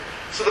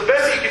So the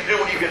best thing you can do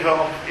when you get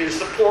home is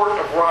support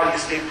a variety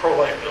of state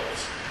pro-life bills.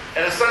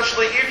 And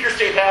essentially, if your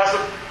state has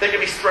them, they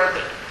can be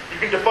strengthened. You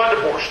can defund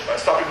abortion by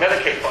stopping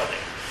Medicaid funding,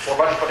 or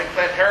by defunding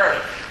Planned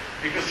Parenthood.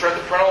 You can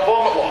strengthen parental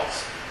involvement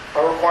laws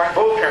by requiring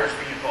both parents to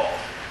be involved.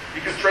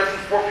 You can strengthen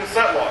informed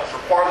consent laws,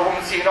 require the woman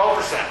to see an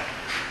ultrasound,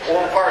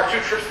 or require 2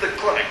 trips to the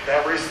clinic.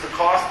 That raises the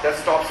cost, that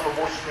stops some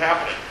abortions from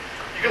happening.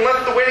 You can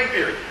lengthen the waiting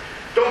period.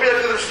 Don't be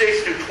like other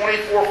states do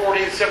 24,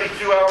 48, 72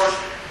 hours.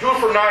 Do it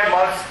for 9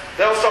 months.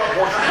 That'll stop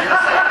abortion for years.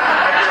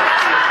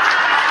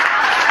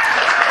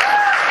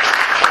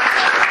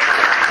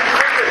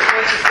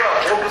 As well.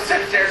 Work with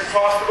safe standards in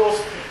hospitals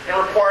and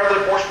require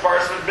the abortion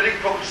buyers from admitting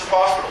privileges of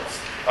hospitals.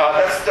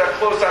 That's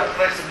closed down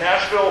clinics in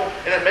Nashville,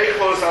 and it may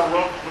close down a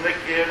lone clinic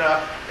in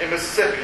Mississippi.